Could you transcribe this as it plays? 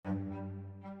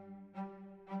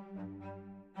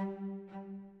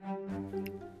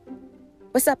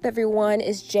What's up, everyone?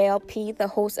 It's JLP, the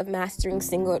host of Mastering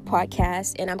Singlehood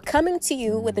podcast, and I'm coming to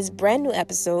you with this brand new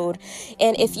episode.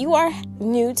 And if you are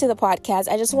new to the podcast,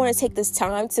 I just want to take this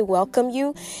time to welcome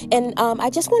you. And I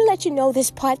just want to let you know this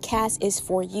podcast is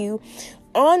for you.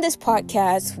 On this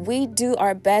podcast, we do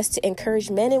our best to encourage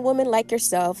men and women like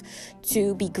yourself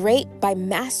to be great by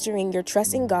mastering your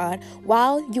trust in God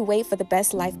while you wait for the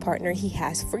best life partner He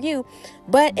has for you.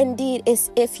 But indeed,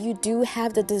 it's if you do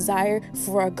have the desire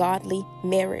for a godly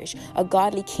marriage, a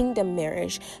godly kingdom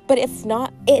marriage. But if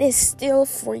not, it is still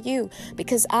for you,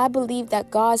 because I believe that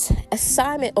God's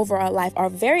assignment over our life, our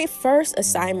very first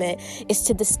assignment, is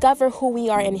to discover who we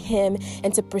are in Him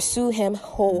and to pursue Him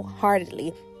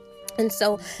wholeheartedly. And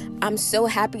so I'm so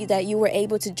happy that you were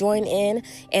able to join in,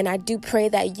 and I do pray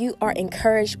that you are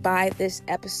encouraged by this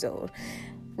episode.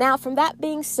 Now, from that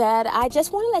being said, I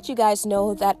just want to let you guys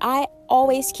know that I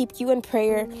always keep you in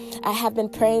prayer. I have been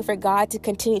praying for God to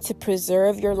continue to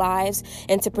preserve your lives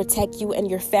and to protect you and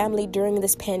your family during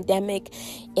this pandemic.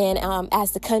 And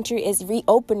as the country is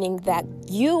reopening, that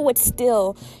you would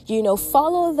still,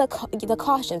 follow the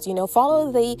cautions,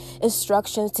 follow the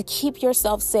instructions to keep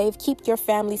yourself safe, keep your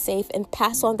family safe, and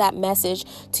pass on that message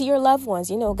to your loved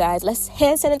ones. Guys, let's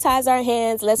hand sanitize our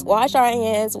hands. Let's wash our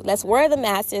hands. Let's wear the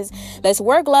masks. Let's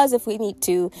wear gloves if we need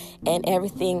to, and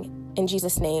everything in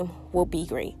Jesus' name will be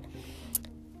great.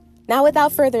 Now,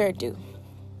 without further ado,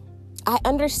 I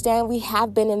understand we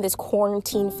have been in this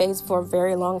quarantine phase for a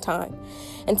very long time.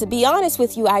 And to be honest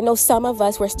with you, I know some of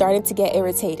us were starting to get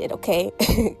irritated, okay?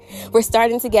 We're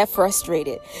starting to get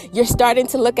frustrated. You're starting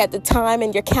to look at the time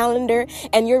in your calendar,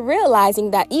 and you're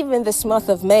realizing that even this month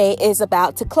of May is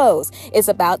about to close, is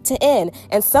about to end.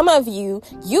 And some of you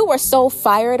were so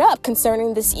fired up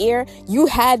concerning this year. You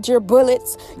had your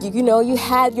bullets, you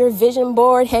had your vision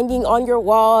board hanging on your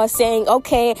wall saying,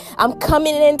 okay, I'm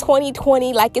coming in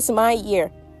 2020 like it's my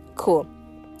year. Cool.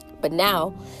 But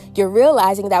now you're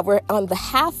realizing that we're on the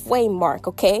halfway mark,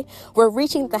 okay? We're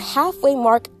reaching the halfway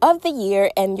mark of the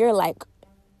year, and you're like,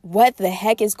 what the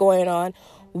heck is going on?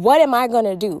 What am I going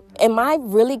to do? Am I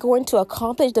really going to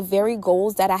accomplish the very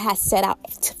goals that I had set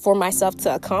out for myself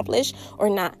to accomplish or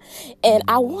not? And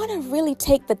I want to really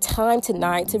take the time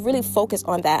tonight to really focus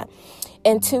on that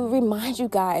and to remind you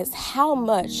guys how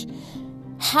much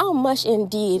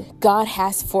indeed God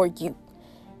has for you.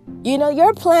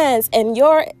 Your plans and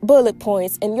your bullet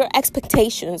points and your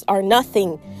expectations are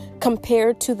nothing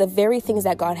compared to the very things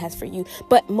that God has for you.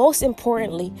 But most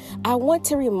importantly, I want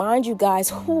to remind you guys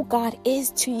who God is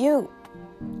to you.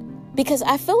 Because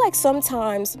I feel like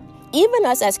sometimes, even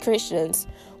us as Christians,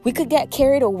 we could get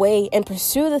carried away and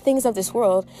pursue the things of this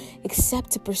world,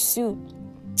 instead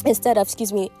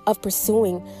of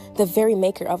pursuing the very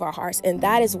maker of our hearts. And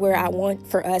that is where I want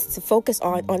for us to focus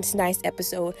on tonight's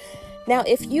episode. Now,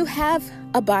 if you have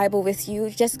a Bible with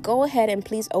you, just go ahead and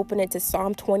please open it to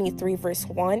Psalm 23, verse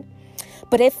 1.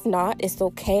 But if not, it's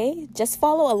okay. Just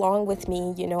follow along with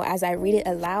me, as I read it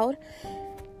aloud.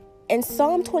 And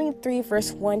Psalm 23,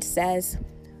 verse 1 says,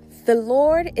 "The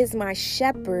Lord is my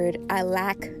shepherd, I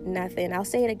lack nothing." I'll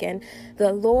say it again.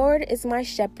 "The Lord is my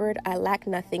shepherd, I lack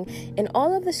nothing." And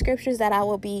all of the scriptures that I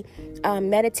will be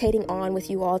meditating on with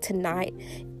you all tonight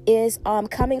is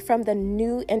coming from the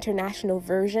New International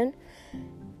Version.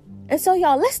 And so,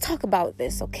 y'all, let's talk about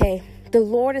this, okay? The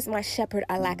Lord is my shepherd,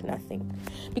 I lack nothing.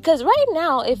 Because right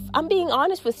now, if I'm being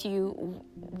honest with you,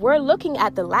 we're looking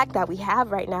at the lack that we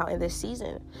have right now in this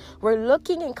season. We're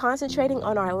looking and concentrating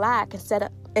on our lack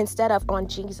instead of on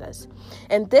Jesus.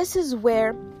 And this is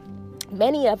where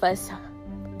many of us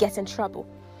get in trouble.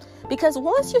 Because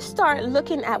once you start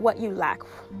looking at what you lack,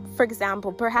 for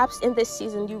example, perhaps in this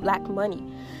season you lack money,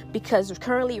 because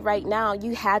currently right now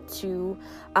you had to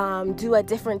do a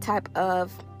different type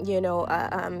of,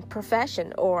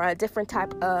 profession or a different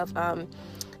type of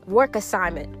work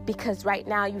assignment, because right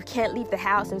now you can't leave the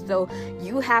house, and so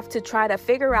you have to try to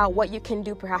figure out what you can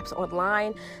do perhaps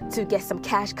online to get some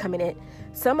cash coming in.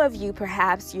 Some of you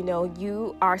perhaps,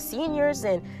 you are seniors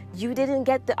and you didn't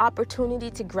get the opportunity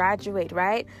to graduate,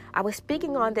 right? I was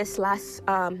speaking on this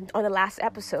on the last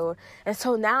episode, and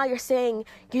so now you're saying,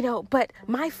 but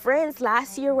my friends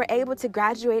last year were able to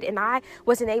graduate and I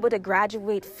wasn't able to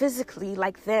graduate physically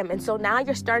like them. And so now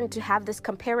you're starting to have this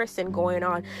comparison going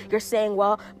on. You're saying,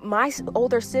 well, my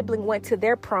older sibling went to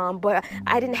their prom, but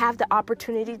I didn't have the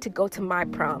opportunity to go to my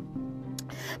prom.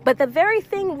 But the very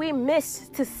thing we miss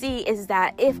to see is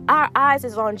that if our eyes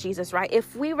is on Jesus, right?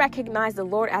 If we recognize the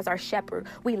Lord as our shepherd,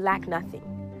 we lack nothing.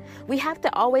 We have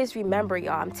to always remember,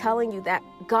 y'all, I'm telling you that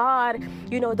God,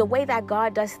 the way that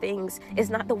God does things is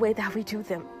not the way that we do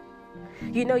them.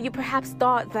 You know, you perhaps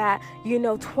thought that,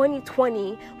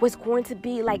 2020 was going to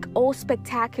be like, oh,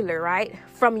 spectacular, right?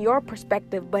 From your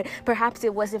perspective, but perhaps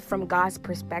it wasn't from God's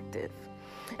perspective.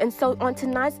 And so on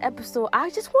tonight's episode, I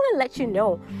just want to let you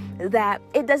know that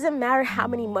it doesn't matter how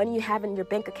many money you have in your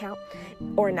bank account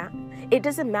or not. It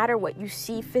doesn't matter what you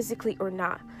see physically or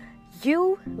not.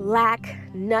 You lack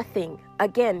nothing.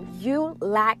 Again, you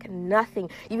lack nothing.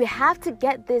 You have to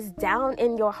get this down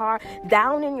in your heart,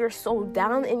 down in your soul,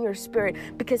 down in your spirit.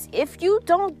 Because if you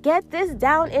don't get this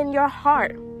down in your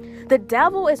heart, the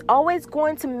devil is always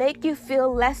going to make you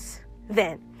feel less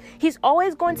than. He's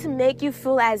always going to make you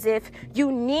feel as if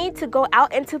you need to go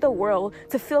out into the world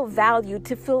to feel valued,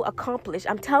 to feel accomplished.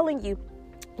 I'm telling you,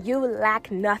 you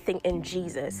lack nothing in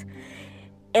Jesus.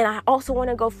 And I also want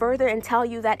to go further and tell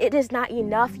you that it is not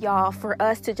enough, y'all, for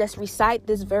us to just recite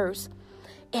this verse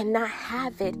and not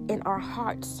have it in our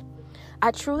hearts.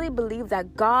 I truly believe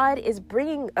that God is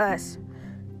bringing us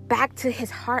back to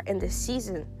his heart in this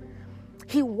season.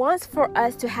 He wants for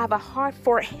us to have a heart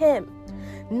for him,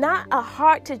 not a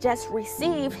heart to just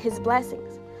receive his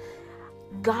blessings.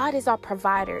 God is our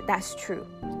provider, that's true.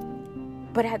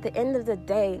 But at the end of the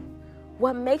day,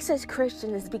 what makes us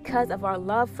Christians is because of our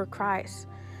love for Christ.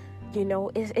 You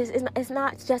know, it's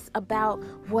not just about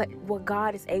what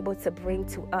God is able to bring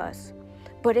to us,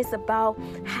 but it's about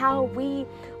how we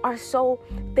are so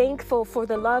thankful for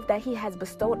the love that he has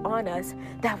bestowed on us,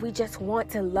 that we just want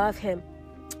to love him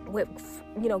with,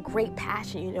 great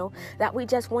passion, that we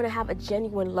just want to have a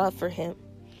genuine love for him.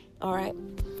 All right.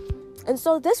 And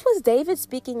so this was David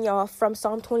speaking, y'all, from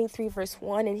Psalm 23, verse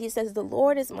 1. And he says, "The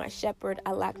Lord is my shepherd,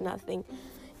 I lack nothing."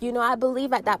 I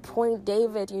believe at that point,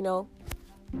 David,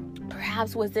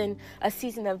 perhaps was in a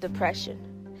season of depression.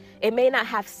 It may not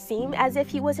have seemed as if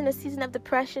he was in a season of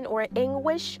depression or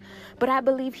anguish, but I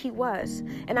believe he was.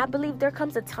 And I believe there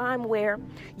comes a time where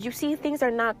you see things are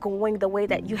not going the way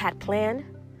that you had planned,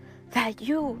 that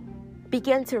you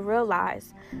begin to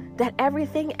realize that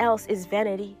everything else is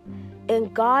vanity.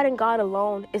 And God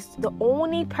alone is the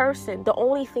only person, the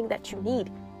only thing that you need.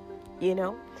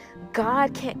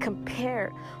 God can't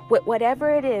compare with whatever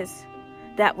it is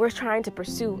that we're trying to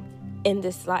pursue in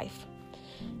this life.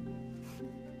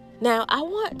 Now, I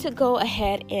want to go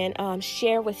ahead and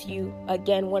share with you,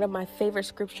 again, one of my favorite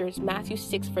scriptures, Matthew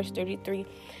 6, verse 33.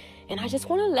 And I just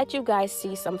want to let you guys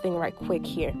see something right quick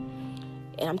here.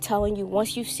 And I'm telling you,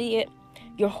 once you see it,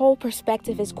 your whole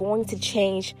perspective is going to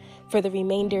change for the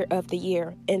remainder of the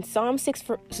year. In but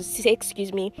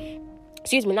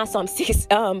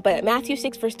Matthew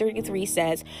 6, verse 33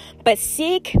 says, "But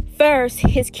seek first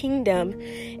his kingdom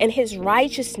and his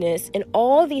righteousness, and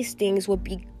all these things will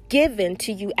be given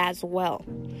to you as well."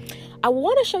 I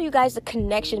want to show you guys the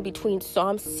connection between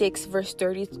Psalm 6, verse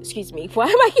 30, why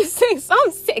am I saying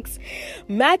Psalm 6?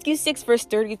 Matthew 6, verse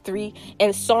 33,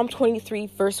 and Psalm 23,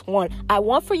 verse 1. I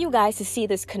want for you guys to see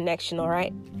this connection, all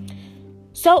right?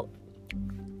 So,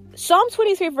 Psalm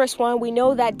 23, verse 1, we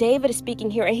know that David is speaking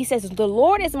here, and he says, "The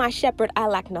Lord is my shepherd, I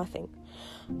lack nothing."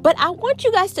 But I want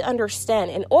you guys to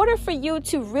understand, in order for you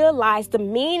to realize the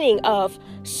meaning of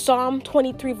Psalm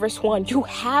 23, verse 1, you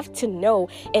have to know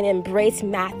and embrace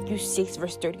Matthew 6,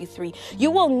 verse 33.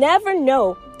 You will never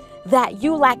know that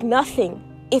you lack nothing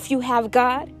if you have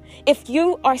God, if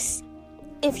you are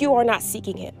not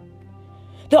seeking him.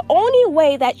 The only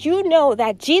way that you know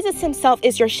that Jesus himself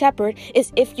is your shepherd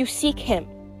is if you seek him.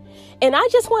 And I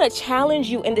just want to challenge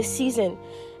you in this season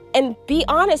and be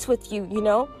honest with you,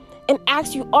 and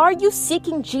ask you, are you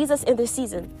seeking Jesus in this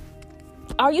season?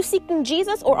 Are you seeking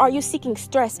Jesus, or are you seeking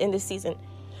stress in this season?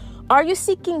 Are you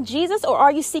seeking Jesus, or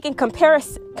are you seeking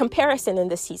comparison in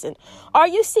this season? Are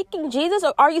you seeking Jesus,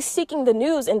 or are you seeking the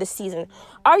news in this season?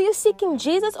 Are you seeking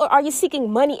Jesus, or are you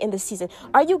seeking money in this season?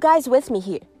 Are you guys with me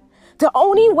here? The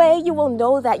only way you will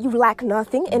know that you lack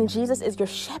nothing and Jesus is your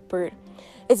shepherd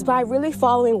is by really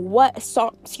following what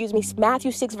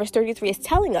Matthew 6, verse 33 is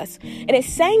telling us. And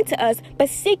it's saying to us, "But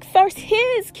seek first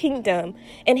his kingdom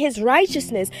and his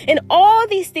righteousness, and all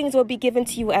these things will be given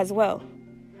to you as well."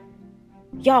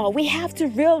 Y'all, we have to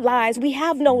realize we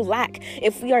have no lack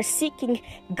if we are seeking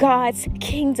God's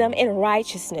kingdom and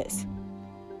righteousness.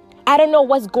 I don't know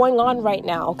what's going on right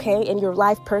now, okay, in your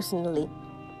life personally.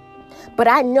 But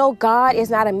I know God is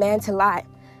not a man to lie.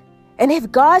 And if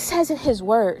God says in his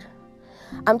word,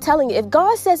 I'm telling you, if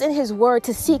God says in his word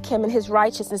to seek him and his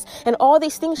righteousness, and all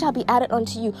these things shall be added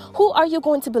unto you, who are you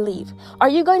going to believe? Are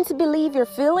you going to believe your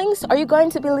feelings? Are you going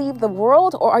to believe the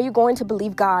world? Or are you going to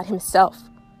believe God himself?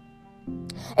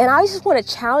 And I just want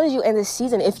to challenge you in this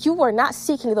season. If you are not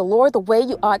seeking the Lord the way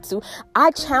you ought to,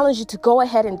 I challenge you to go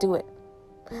ahead and do it.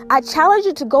 I challenge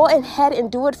you to go ahead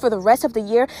and do it for the rest of the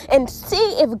year and see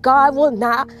if God will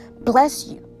not bless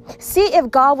you. See if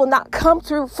God will not come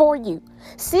through for you.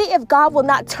 See if God will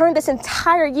not turn this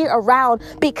entire year around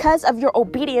because of your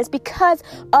obedience, because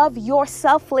of your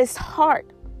selfless heart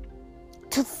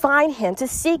to find him, to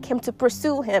seek him, to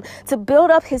pursue him, to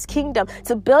build up his kingdom,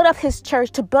 to build up his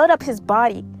church, to build up his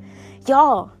body.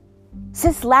 Y'all,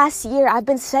 since last year, I've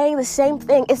been saying the same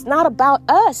thing. It's not about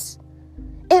us.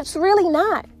 It's really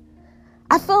not.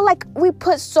 I feel like we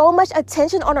put so much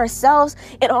attention on ourselves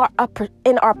in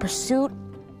our pursuit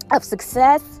of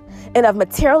success and of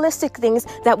materialistic things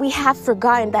that we have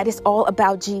forgotten that it's all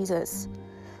about Jesus.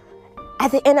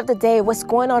 At the end of the day, what's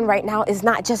going on right now is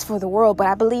not just for the world, but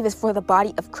I believe it's for the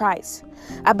body of Christ.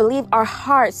 I believe our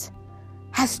hearts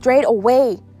have strayed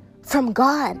away from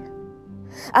God.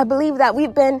 I believe that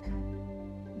we've been,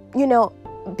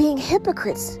 being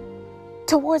hypocrites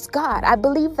towards God. I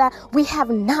believe that we have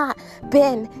not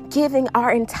been giving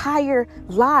our entire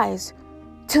lives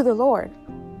to the Lord.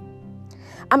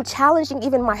 I'm challenging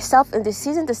even myself in this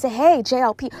season to say, hey,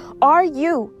 JLP, are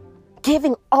you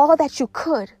giving all that you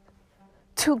could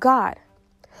to God?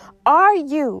 Are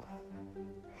you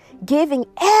giving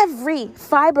every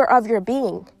fiber of your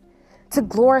being to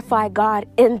glorify God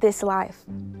in this life?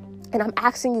 And I'm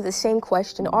asking you the same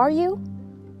question. Are you?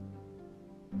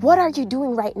 What are you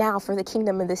doing right now for the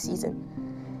kingdom in this season?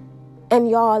 And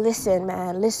y'all, listen,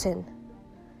 man, listen.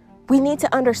 We need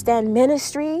to understand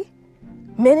ministry,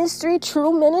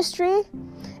 true ministry,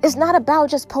 is not about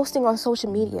just posting on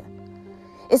social media.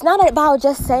 It's not about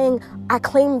just saying, I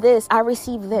claim this, I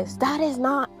receive this. That is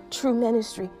not true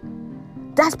ministry.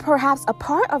 That's perhaps a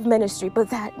part of ministry, but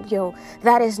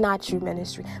that is not true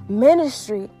ministry.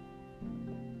 Ministry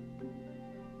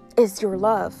is your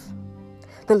love.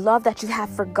 The love that you have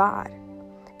for God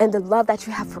and the love that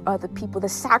you have for other people, the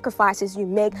sacrifices you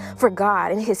make for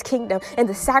God and his kingdom, and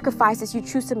the sacrifices you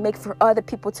choose to make for other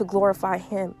people to glorify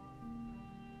him.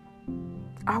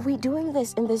 Are we doing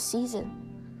this in this season?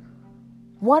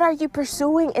 What are you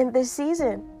pursuing in this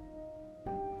season?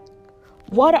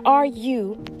 What are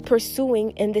you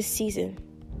pursuing in this season?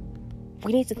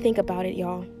 We need to think about it,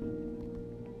 y'all.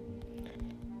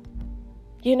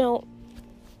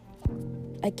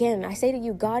 Again, I say to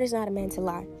you, God is not a man to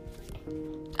lie.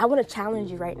 I want to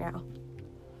challenge you right now.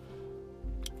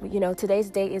 Today's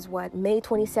date is what? May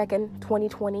 22nd,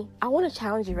 2020. I want to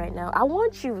challenge you right now. I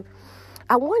want you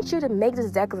to make this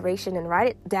declaration and write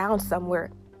it down somewhere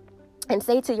and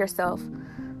say to yourself,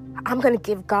 I'm going to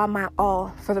give God my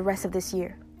all for the rest of this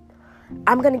year.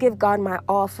 I'm going to give God my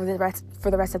all for the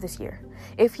rest of this year.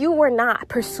 If you were not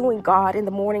pursuing God in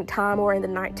the morning time or in the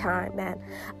night time, man,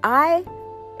 I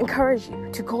encourage you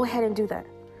to go ahead and do that.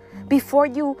 Before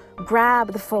you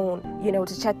grab the phone,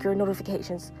 to check your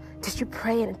notifications, just you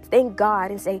pray and thank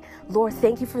God and say, Lord,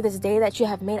 thank you for this day that you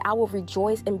have made. I will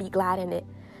rejoice and be glad in it.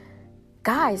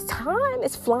 Guys, time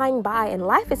is flying by and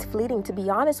life is fleeting, to be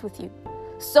honest with you.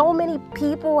 So many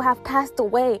people have passed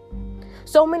away.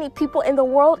 So many people in the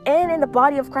world and in the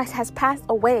body of Christ has passed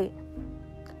away.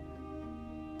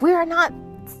 We are not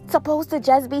supposed to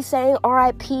just be saying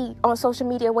RIP on social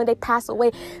media when they pass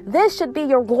away. This should be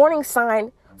your warning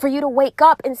sign for you to wake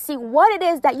up and see what it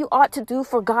is that you ought to do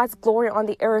for God's glory on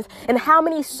the earth and how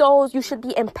many souls you should be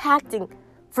impacting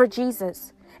for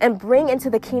Jesus and bring into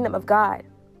the kingdom of God.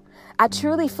 I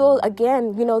truly feel,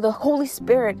 again, the Holy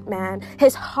Spirit, man,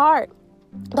 his heart,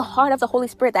 the heart of the Holy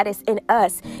Spirit that is in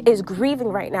us is grieving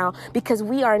right now because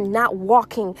we are not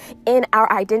walking in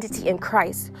our identity in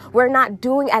Christ. We're not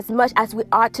doing as much as we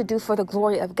ought to do for the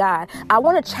glory of God. I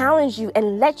want to challenge you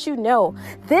and let you know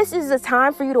this is the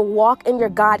time for you to walk in your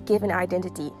God-given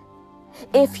identity.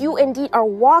 If you indeed are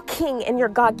walking in your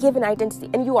God-given identity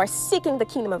and you are seeking the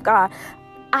kingdom of God,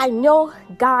 I know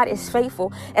God is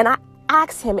faithful, and I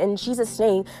ask him in Jesus'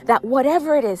 name that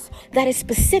whatever it is that is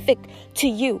specific to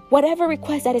you, whatever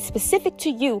request that is specific to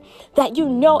you, that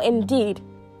indeed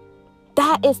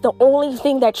that is the only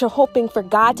thing that you're hoping for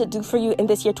God to do for you in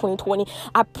this year 2020.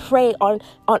 I pray on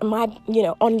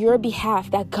your behalf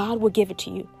that God will give it to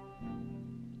you.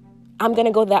 I'm going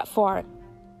to go that far.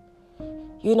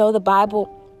 The Bible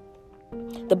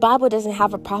doesn't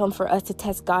have a problem for us to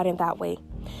test God in that way.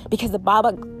 Because the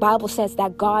Bible says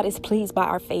that God is pleased by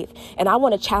our faith. And I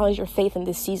want to challenge your faith in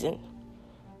this season.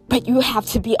 But you have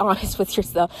to be honest with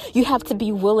yourself. You have to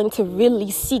be willing to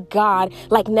really seek God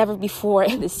like never before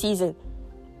in this season.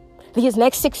 These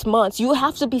next 6 months, you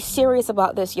have to be serious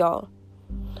about this, y'all.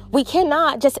 We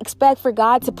cannot just expect for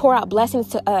God to pour out blessings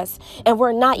to us, and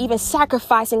we're not even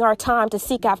sacrificing our time to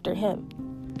seek after him.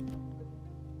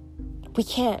 We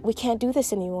can't do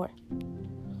this anymore.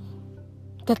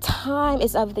 The time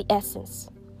is of the essence.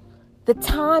 The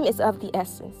time is of the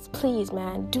essence. Please,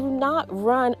 man, do not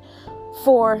run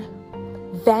for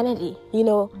vanity.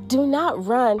 Do not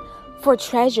run for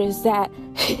treasures that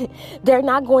they're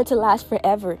not going to last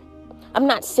forever. I'm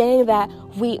not saying that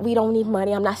we don't need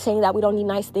money. I'm not saying that we don't need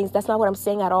nice things. That's not what I'm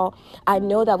saying at all. I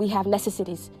know that we have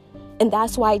necessities. And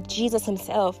that's why Jesus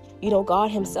himself,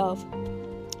 God himself,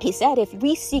 he said, if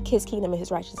we seek his kingdom and his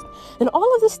righteousness, then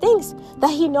all of these things that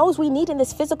he knows we need in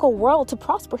this physical world to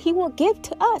prosper, he will give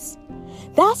to us.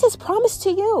 That's his promise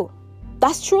to you.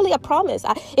 That's truly a promise.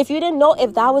 If you didn't know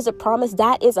if that was a promise,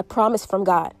 that is a promise from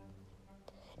God.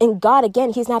 And God,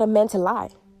 again, he's not a man to lie.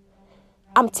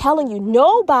 I'm telling you,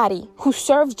 nobody who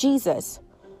serves Jesus,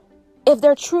 if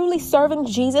they're truly serving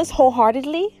Jesus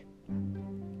wholeheartedly,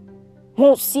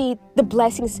 won't see the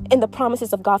blessings and the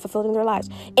promises of God fulfilled in their lives.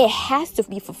 It has to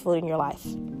be fulfilled in your life.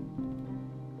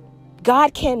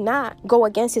 God cannot go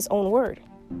against his own word.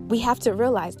 We have to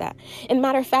realize that. And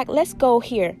matter of fact, let's go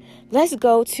here. Let's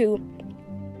go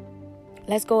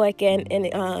again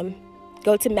and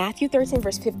go to Matthew 13,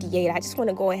 verse 58. I just want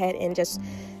to go ahead and just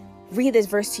read this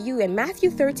verse to you. In Matthew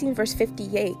 13, verse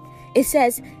 58, it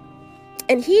says,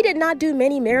 and he did not do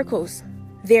many miracles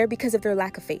there because of their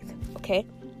lack of faith. Okay?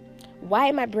 Why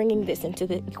am I bringing this into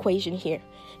the equation here,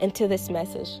 into this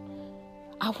message?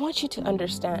 I want you to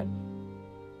understand,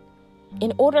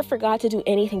 in order for God to do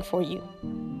anything for you,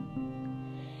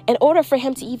 in order for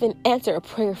him to even answer a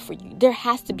prayer for you, there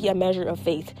has to be a measure of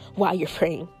faith while you're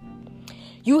praying.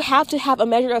 You have to have a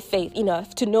measure of faith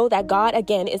enough to know that God,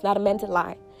 again, is not a man to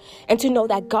lie, and to know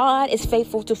that God is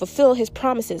faithful to fulfill his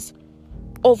promises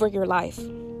over your life.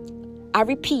 I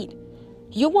repeat,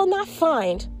 you will not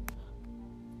find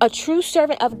a true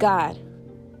servant of God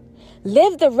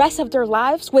live the rest of their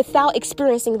lives without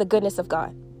experiencing the goodness of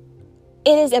God.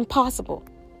 It is impossible.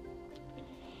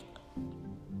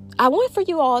 I want for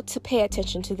you all to pay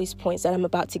attention to these points that I'm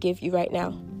about to give you right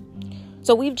now.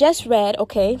 So we just read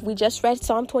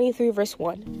Psalm 23, verse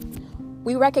 1.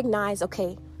 We recognize,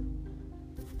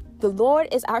 the Lord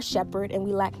is our shepherd and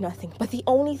we lack nothing. But the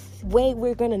only way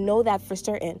we're going to know that for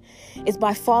certain is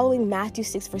by following Matthew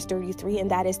 6, verse 33.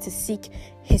 And that is to seek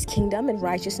his kingdom and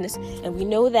righteousness. And we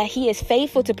know that he is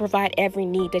faithful to provide every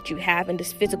need that you have in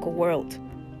this physical world.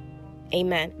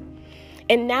 Amen.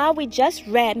 And now we just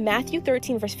read Matthew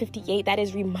 13, verse 58. That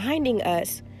is reminding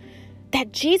us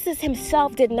that Jesus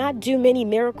himself did not do many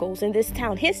miracles in this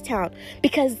town, his town,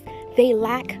 because they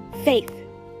lack faith.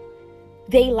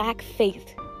 They lack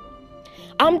faith.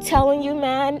 I'm telling you,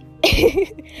 man,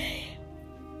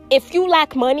 if you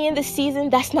lack money in this season,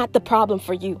 that's not the problem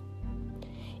for you.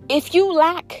 If you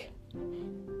lack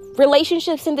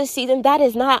relationships in this season, that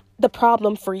is not the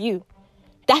problem for you.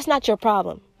 That's not your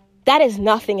problem. That is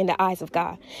nothing in the eyes of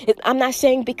God. I'm not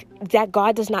saying that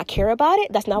God does not care about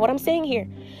it. That's not what I'm saying here.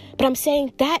 But I'm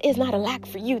saying that is not a lack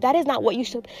for you. That is not what you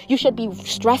should be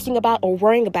stressing about or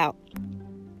worrying about.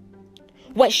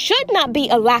 What should not be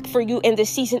a lack for you in this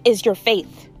season is your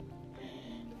faith.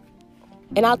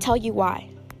 And I'll tell you why.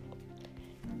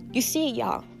 You see,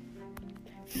 y'all,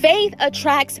 faith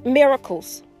attracts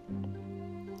miracles.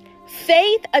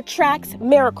 Faith attracts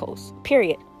miracles,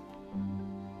 period.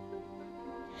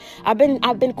 I've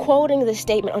been quoting the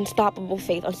statement, unstoppable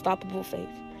faith.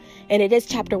 And it is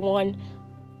chapter 1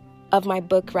 of my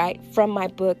book, right? From my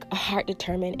book, A Heart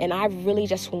Determined. And I really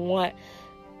just want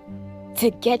to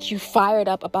get you fired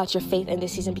up about your faith in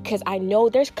this season, because I know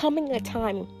there's coming a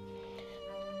time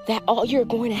that all you're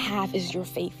going to have is your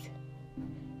faith.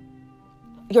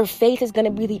 Your faith is going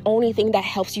to be the only thing that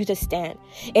helps you to stand.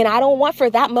 And I don't want for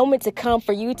that moment to come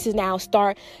for you to now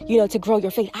start, to grow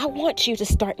your faith. I want you to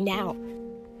start now.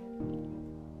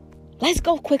 Let's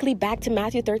go quickly back to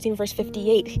Matthew 13, verse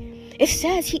 58. It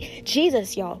says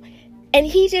Jesus, y'all, and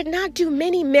he did not do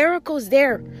many miracles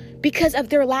there because of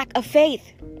their lack of faith.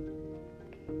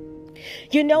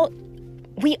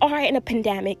 We are in a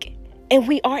pandemic and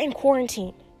we are in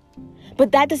quarantine,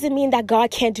 but that doesn't mean that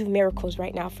God can't do miracles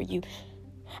right now for you.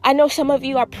 I know some of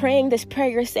you are praying this prayer.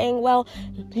 You're saying, well,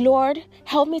 Lord,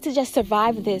 help me to just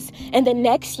survive this. And the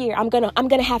next year, I'm going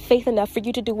to have faith enough for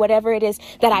you to do whatever it is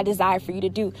that I desire for you to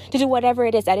do whatever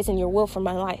it is that is in your will for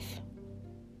my life.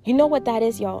 You know what that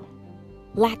is, y'all?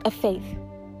 Lack of faith.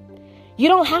 You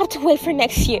don't have to wait for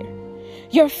next year.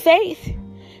 Your faith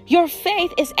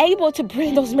is able to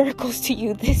bring those miracles to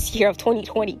you this year of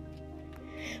 2020.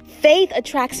 Faith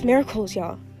attracts miracles,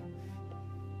 y'all.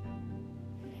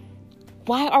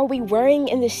 Why are we worrying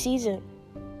in this season?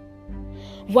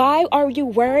 Why are you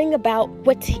worrying about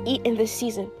what to eat in this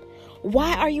season?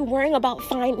 Why are you worrying about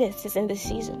finances in this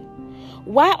season?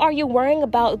 Why are you worrying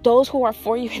about those who are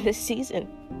for you in this season?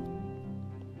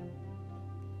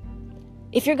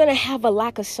 If you're going to have a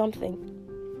lack of something,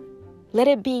 let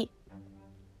it be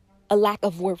a lack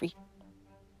of worry,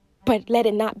 but let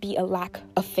it not be a lack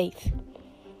of faith.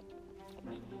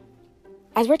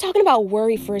 As we're talking about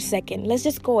worry for a second, let's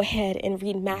just go ahead and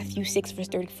read Matthew 6, verse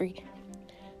 33.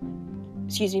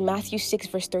 Matthew 6,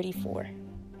 verse 34.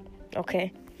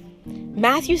 Okay.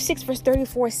 Matthew 6, verse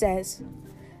 34 says,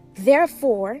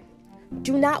 "Therefore,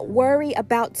 do not worry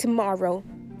about tomorrow,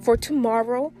 for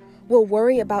tomorrow will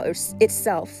worry about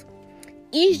itself.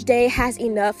 Each day has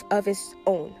enough of its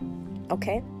own."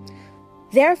 Okay?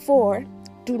 Therefore,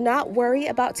 do not worry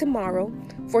about tomorrow,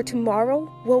 for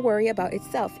tomorrow will worry about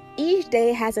itself. Each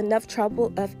day has enough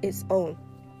trouble of its own.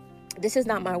 This is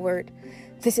not my word.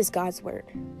 This is God's word.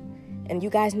 And you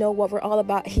guys know what we're all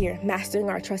about here, mastering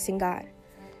our trust in God.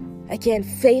 Again,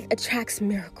 faith attracts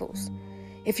miracles.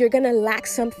 If you're going to lack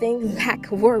something,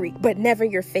 lack worry, but never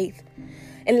your faith.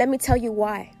 And let me tell you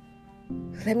why.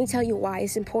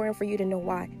 It's important for you to know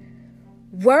why.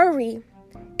 Worry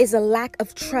is a lack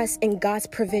of trust in God's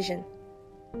provision.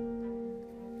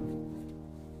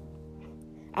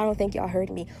 I don't think y'all heard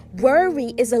me.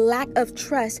 Worry is a lack of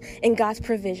trust in God's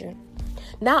provision.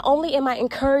 Not only am I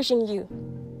encouraging you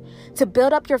to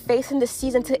build up your faith in this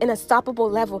season to an unstoppable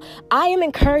level, I am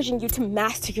encouraging you to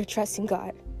master your trust in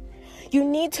God. You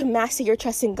need to master your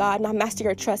trust in God, not master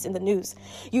your trust in the news.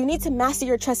 You need to master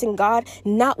your trust in God,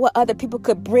 not what other people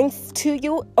could bring to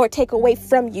you or take away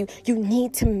from you. You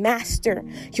need to master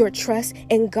your trust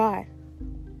in God.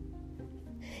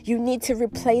 You need to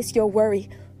replace your worry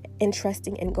in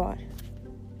trusting in God.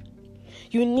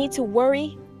 You need to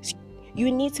worry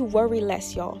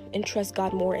less, y'all, and trust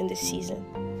God more in this season.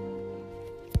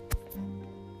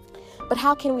 But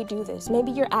how can we do this?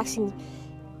 Maybe you're asking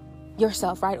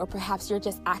yourself, right? Or perhaps you're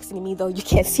just asking me, though you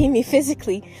can't see me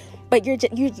physically, but you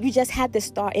just had this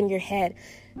thought in your head.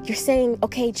 You're saying,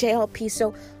 okay, JLP,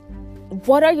 so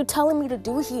what are you telling me to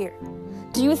do here?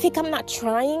 Do you think I'm not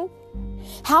trying?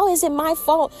 How is it my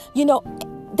fault,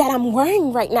 that I'm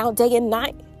worrying right now day and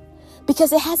night?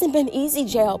 Because it hasn't been easy,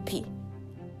 JLP.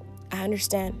 I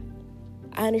understand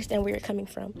where you're coming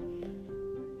from.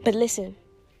 But listen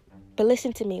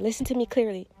to me. Listen to me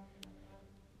clearly.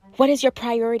 What is your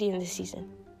priority in this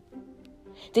season?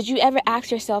 Did you ever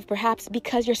ask yourself, perhaps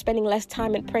because you're spending less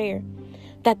time in prayer,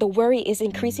 that the worry is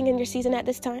increasing in your season at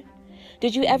this time?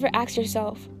 Did you ever ask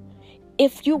yourself,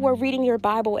 if you were reading your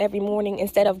Bible every morning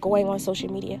instead of going on social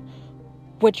media,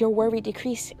 would your worry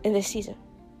decrease in this season?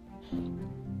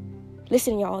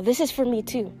 Listen, y'all, this is for me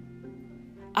too.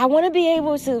 I want to be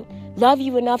able to love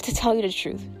you enough to tell you the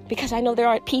truth, because I know there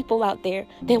are people out there,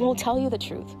 they won't tell you the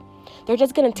truth. They're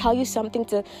just going to tell you something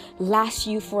to last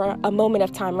you for a moment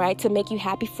of time, right? To make you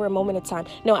happy for a moment of time.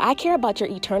 No, I care about your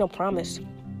eternal promise.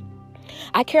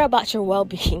 I care about your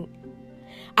well-being.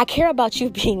 I care about you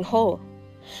being whole.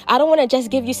 I don't want to just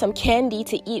give you some candy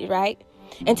to eat, right?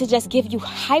 And to just give you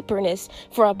hyperness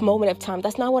for a moment of time.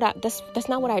 That's not what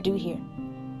I do here.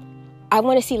 I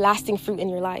want to see lasting fruit in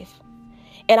your life.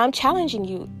 And I'm challenging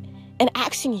you and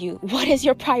asking you, what is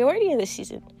your priority in this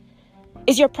season?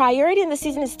 Is your priority in the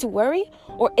season is to worry,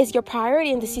 or is your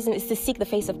priority in the season is to seek the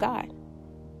face of God?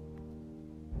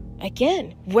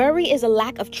 Again, worry is a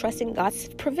lack of trust in God's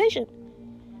provision.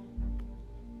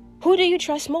 Who do you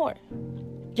trust more?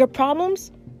 Your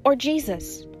problems or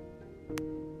Jesus?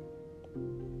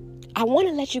 I want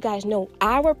to let you guys know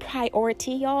our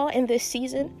priority, y'all, in this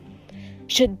season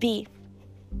should be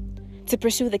to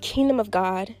pursue the kingdom of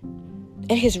God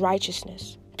and his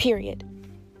righteousness, period.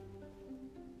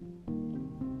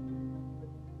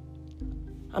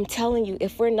 I'm telling you,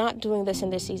 if we're not doing this in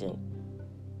this season,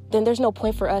 then there's no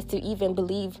point for us to even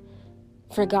believe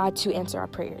for God to answer our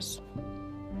prayers.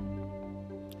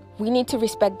 We need to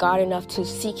respect God enough to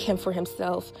seek him for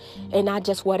himself and not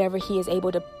just whatever he is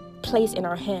able to place in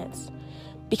our hands.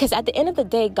 Because at the end of the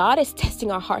day, God is testing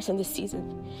our hearts in this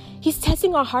season. He's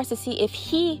testing our hearts to see if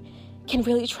he can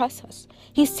really trust us.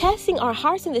 He's testing our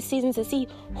hearts in this season to see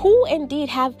who indeed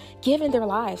have given their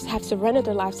lives, have surrendered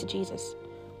their lives to Jesus.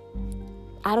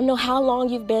 I don't know how long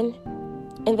you've been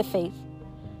in the faith,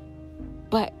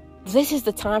 but this is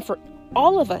the time for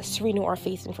all of us to renew our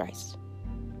faith in Christ.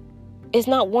 It's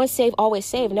not once saved, always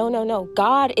saved. No.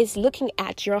 God is looking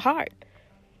at your heart.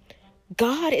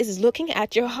 God is looking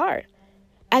at your heart.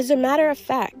 As a matter of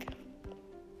fact,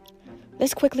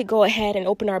 let's quickly go ahead and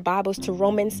open our Bibles to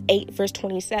Romans 8, verse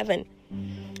 27.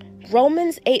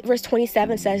 Romans 8, verse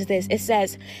 27 says this. It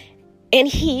says, and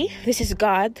he, this is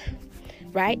God,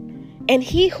 right? And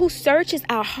he who searches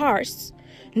our hearts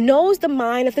knows the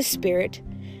mind of the Spirit,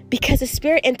 because the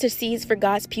Spirit intercedes for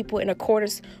God's people in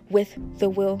accordance with the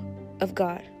will of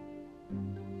God.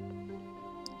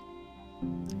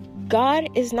 God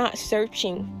is not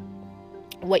searching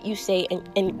what you say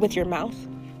in with your mouth.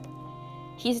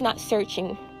 He's not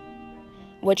searching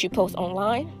what you post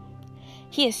online.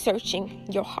 He is searching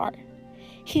your heart.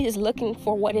 He is looking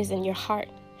for what is in your heart.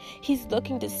 He's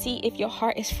looking to see if your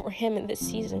heart is for him in this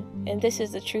season. And this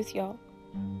is the truth, y'all.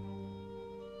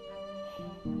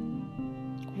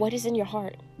 What is in your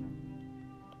heart?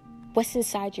 What's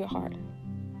inside your heart?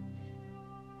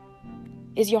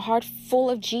 Is your heart full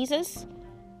of Jesus?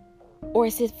 Or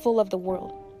is it full of the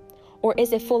world? Or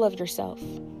is it full of yourself?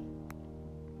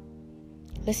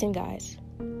 Listen, guys.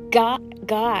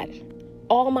 God,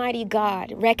 Almighty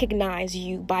God, recognize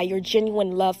you by your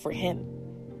genuine love for him.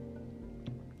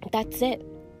 That's it.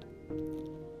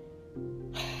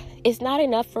 It's not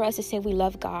enough for us to say we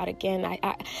love God. Again,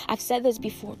 I've said this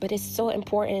before, but it's so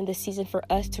important in this season for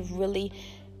us to really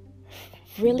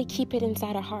keep it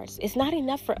inside our hearts. It's not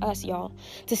enough for us, y'all,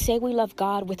 to say we love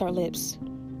God with our lips.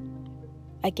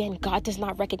 Again, God does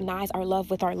not recognize our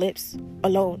love with our lips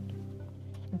alone.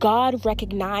 God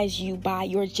recognizes you by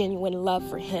your genuine love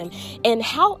for him. And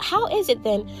how is it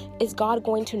then, is God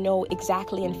going to know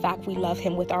exactly, in fact, we love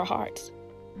him with our hearts?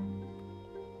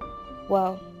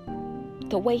 Well,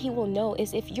 the way he will know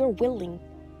is if you're willing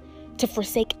to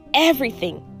forsake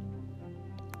everything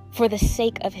for the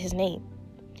sake of his name.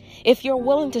 If you're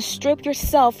willing to strip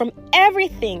yourself from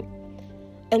everything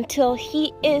until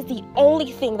he is the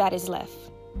only thing that is left.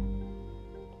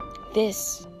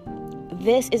 This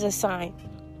is a sign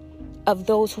of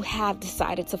those who have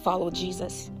decided to follow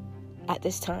Jesus at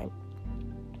this time.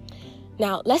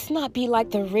 Now, let's not be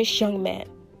like the rich young man.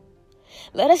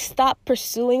 Let us stop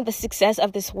pursuing the success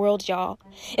of this world, y'all.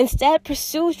 Instead,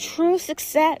 pursue true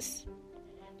success.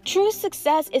 True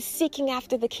success is seeking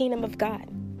after the kingdom of God.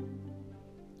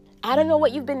 I don't know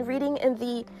what you've been reading in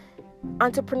the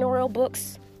entrepreneurial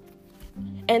books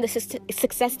and the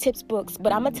success tips books,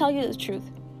 but I'm going to tell you the truth.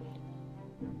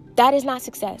 That is not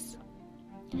success.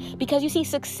 Because you see,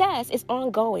 success is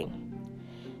ongoing.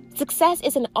 Success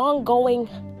is an ongoing,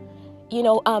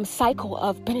 cycle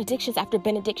of benedictions after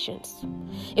benedictions.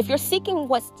 If you're seeking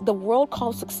what the world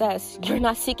calls success, you're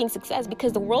not seeking success,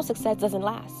 because the world's success doesn't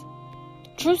last.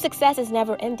 True success is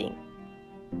never ending.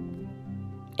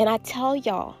 And I tell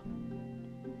y'all,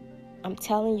 I'm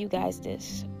telling you guys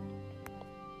this.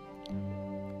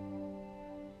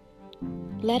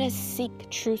 Let us seek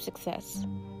true success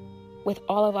with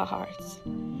all of our hearts.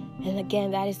 And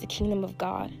again, that is the kingdom of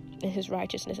God and his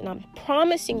righteousness. And I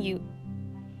promise you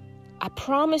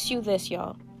this,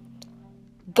 y'all.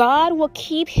 God will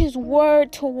keep his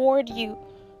word toward you,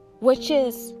 which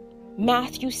is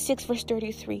Matthew 6, verse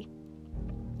 33.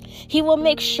 He will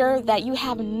make sure that you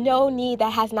have no need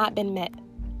that has not been met.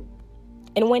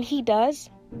 And when he does,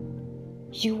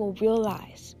 you will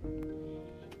realize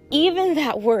even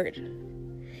that word,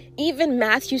 even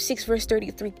Matthew 6, verse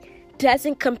 33,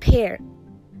 doesn't compare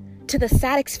to the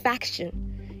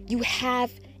satisfaction you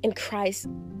have in Christ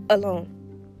alone.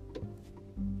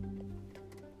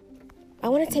 I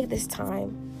want to take this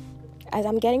time, as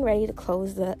I'm getting ready to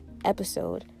close the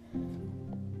episode,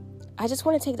 I just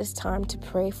want to take this time to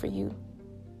pray for you.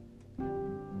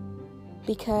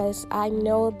 Because I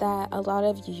know that a lot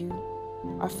of you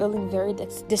are feeling very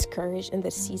discouraged in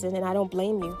this season, and I don't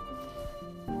blame you.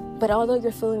 But although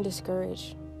you're feeling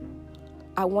discouraged,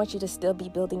 I want you to still be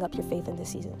building up your faith in this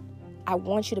season. I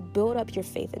want you to build up your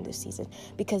faith in this season,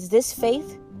 because this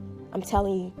faith, I'm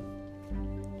telling you,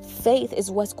 faith is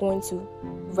what's going to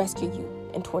rescue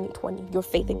you in 2020, your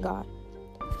faith in God.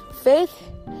 Faith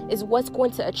is what's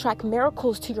going to attract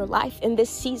miracles to your life in this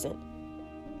season.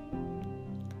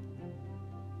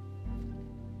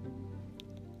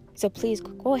 So please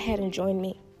go ahead and join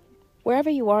me. Wherever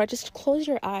you are, just close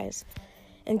your eyes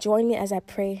and join me as I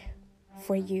pray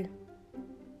for you.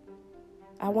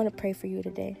 I want to pray for you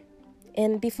today.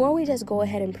 And before we just go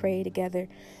ahead and pray together,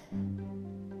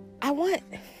 I want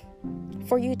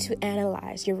for you to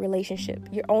analyze your relationship,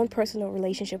 your own personal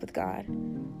relationship with God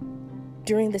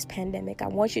during this pandemic. I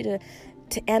want you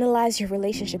to analyze your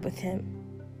relationship with him.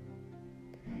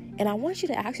 And I want you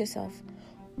to ask yourself,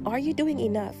 are you doing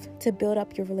enough to build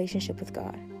up your relationship with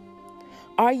God?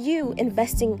 Are you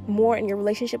investing more in your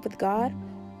relationship with God?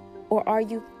 Or are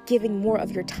you giving more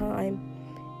of your time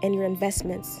and your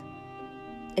investments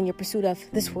in your pursuit of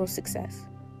this world's success?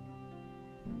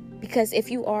 Because if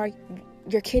you are,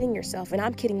 you're kidding yourself, and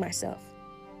I'm kidding myself.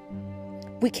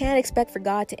 We can't expect for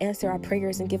God to answer our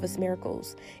prayers and give us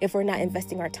miracles if we're not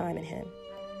investing our time in him.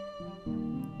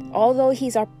 Although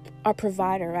he's our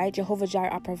provider, right? Jehovah Jireh,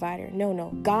 our provider.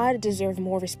 No. God deserves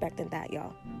more respect than that,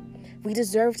 y'all. We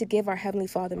deserve to give our Heavenly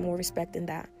Father more respect than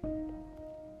that.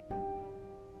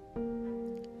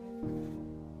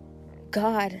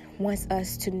 God wants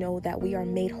us to know that we are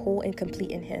made whole and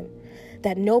complete in him,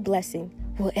 that no blessing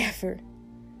will ever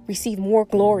receive more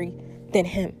glory than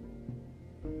him.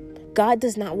 God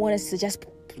does not want us to just,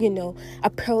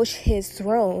 approach his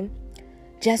throne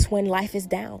just when life is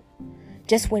down,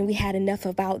 just when we had enough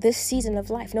about this season of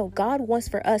life. No, God wants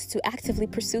for us to actively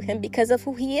pursue him because of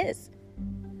who he is.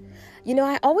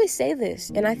 I always say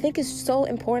this, and I think it's so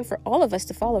important for all of us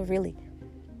to follow, really.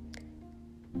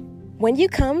 When you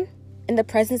come in the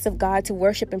presence of God to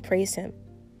worship and praise him,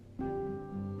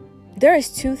 there is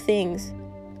two things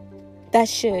that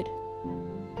should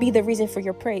be the reason for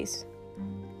your praise.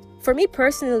 For me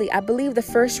personally, I believe the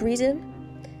first reason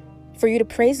for you to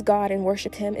praise God and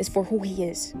worship him is for who he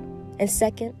is. And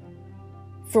second,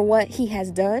 for what he has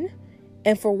done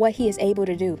and for what he is able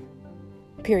to do.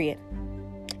 Period.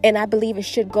 And I believe it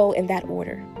should go in that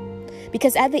order.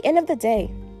 Because at the end of the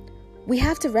day, we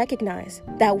have to recognize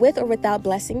that with or without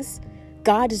blessings,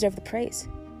 God deserves the praise.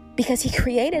 Because he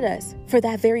created us for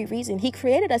that very reason. He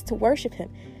created us to worship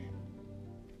him.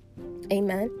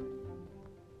 Amen.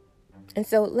 And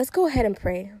so let's go ahead and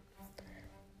pray.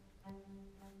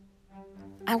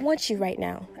 I want you right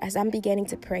now, as I'm beginning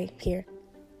to pray here,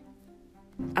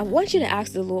 I want you to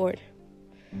ask the Lord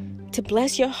to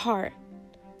bless your heart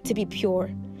to be pure,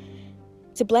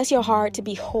 to bless your heart to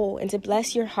be whole, and to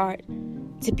bless your heart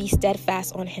to be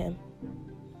steadfast on him.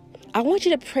 I want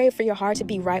you to pray for your heart to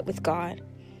be right with God.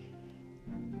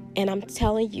 And I'm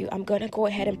telling you, I'm going to go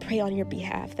ahead and pray on your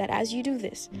behalf that as you do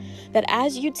this, that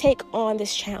as you take on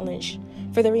this challenge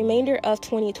for the remainder of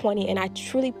 2020, and I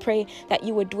truly pray that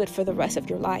you would do it for the rest of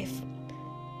your life.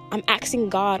 I'm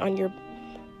asking God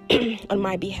on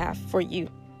my behalf for you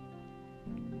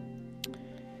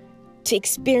to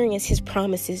experience his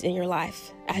promises in your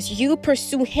life as you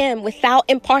pursue him without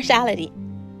impartiality.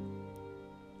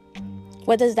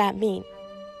 What does that mean?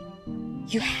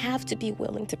 You have to be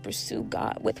willing to pursue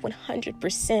God with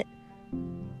 100%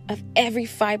 of every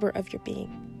fiber of your being.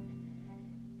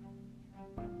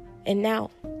 And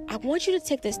now, I want you to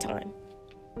take this time.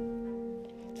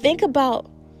 Think about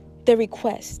the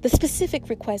request, the specific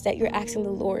request that you're asking the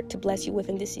Lord to bless you with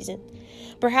in this season.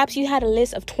 Perhaps you had a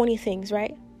list of 20 things,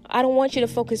 right? I don't want you to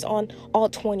focus on all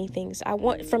 20 things. I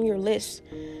want from your list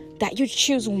that you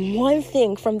choose one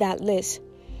thing from that list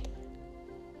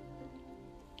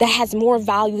that has more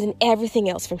value than everything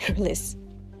else from your list.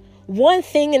 One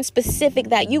thing in specific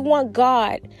that you want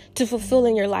God to fulfill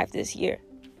in your life this year.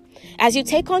 As you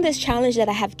take on this challenge that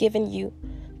I have given you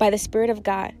by the Spirit of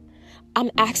God,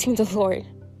 I'm asking the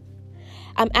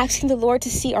Lord to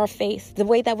see our faith, the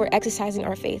way that we're exercising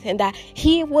our faith, and that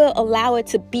he will allow it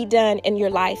to be done in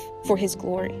your life for his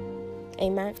glory.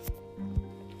 Amen.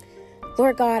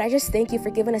 Lord God, I just thank you for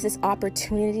giving us this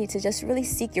opportunity to just really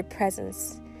seek your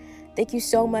presence. Thank you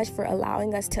so much for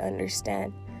allowing us to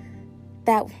understand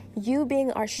that you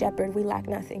being our shepherd, we lack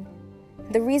nothing.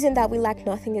 The reason that we lack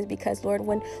nothing is because, Lord,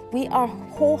 when we are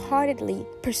wholeheartedly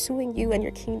pursuing you and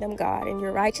your kingdom, God, and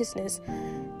your righteousness,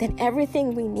 then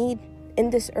everything we need in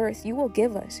this earth, you will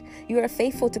give us. You are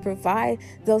faithful to provide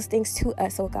those things to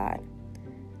us, oh God.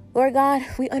 Lord God,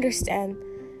 we understand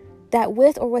that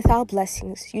with or without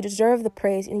blessings, you deserve the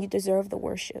praise and you deserve the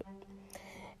worship.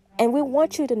 And we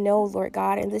want you to know, Lord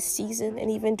God, in this season and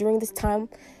even during this time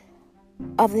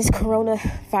of this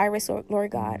coronavirus,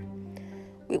 Lord God,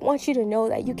 we want you to know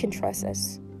that you can trust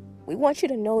us. We want you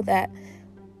to know that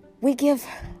we give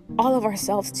all of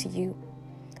ourselves to you,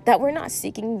 that we're not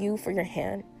seeking you for your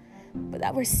hand, but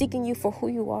that we're seeking you for who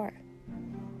you are.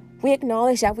 We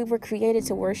acknowledge that we were created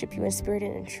to worship you in spirit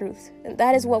and in truth. And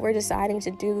that is what we're deciding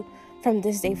to do from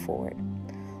this day forward.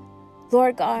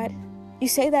 Lord God, you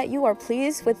say that you are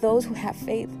pleased with those who have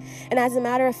faith. And as a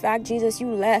matter of fact, Jesus,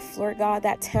 you left, Lord God,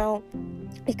 that town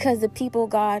because the people,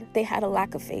 God, they had a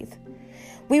lack of faith.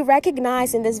 We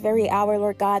recognize in this very hour,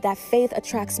 Lord God, that faith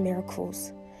attracts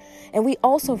miracles. And we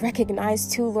also recognize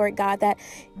too, Lord God, that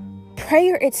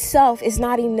prayer itself is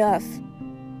not enough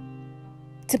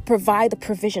to provide the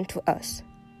provision to us.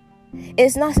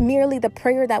 It's not merely the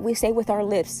prayer that we say with our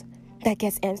lips that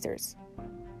gets answers.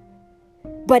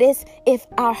 But it's if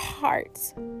our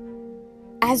hearts,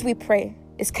 as we pray,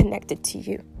 is connected to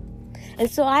you. And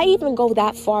so I even go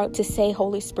that far to say,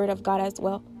 Holy Spirit of God as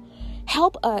well,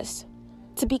 help us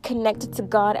to be connected to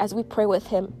God as we pray with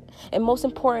him. And most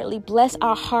importantly, bless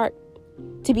our heart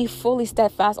to be fully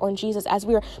steadfast on Jesus as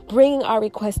we are bringing our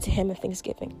requests to him in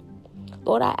thanksgiving.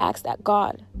 Lord, I ask that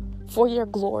God, for your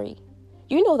glory,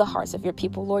 you know the hearts of your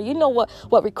people, Lord. You know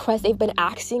what requests they've been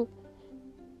asking.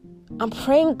 I'm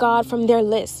praying, God, from their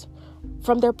list,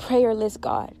 from their prayer list,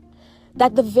 God,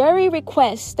 that the very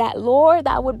request that, Lord,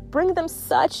 that would bring them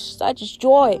such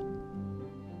joy.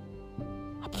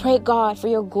 I pray, God, for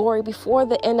your glory before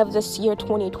the end of this year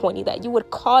 2020, that you would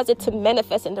cause it to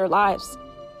manifest in their lives.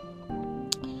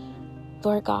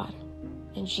 Lord God,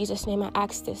 in Jesus' name I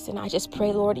ask this, and I just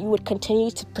pray, Lord, you would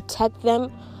continue to protect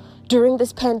them during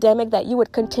this pandemic, that you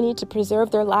would continue to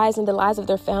preserve their lives and the lives of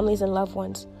their families and loved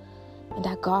ones, and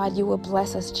that, God, you will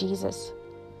bless us, Jesus,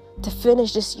 to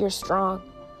finish this year strong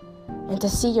and to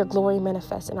see your glory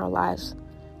manifest in our lives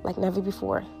like never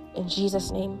before. In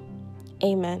Jesus' name,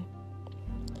 amen.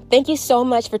 Thank you so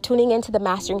much for tuning into the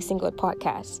Mastering Singlehood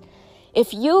podcast.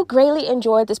 If you greatly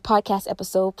enjoyed this podcast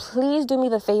episode, please do me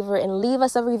the favor and leave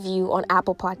us a review on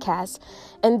Apple Podcasts.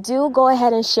 And do go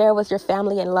ahead and share with your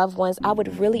family and loved ones. I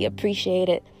would really appreciate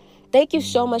it. Thank you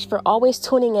so much for always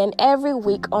tuning in every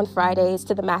week on Fridays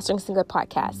to the Mastering Singlehood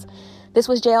podcast. This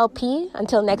was JLP.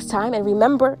 Until next time, and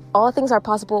remember, all things are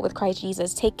possible with Christ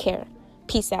Jesus. Take care.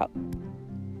 Peace out.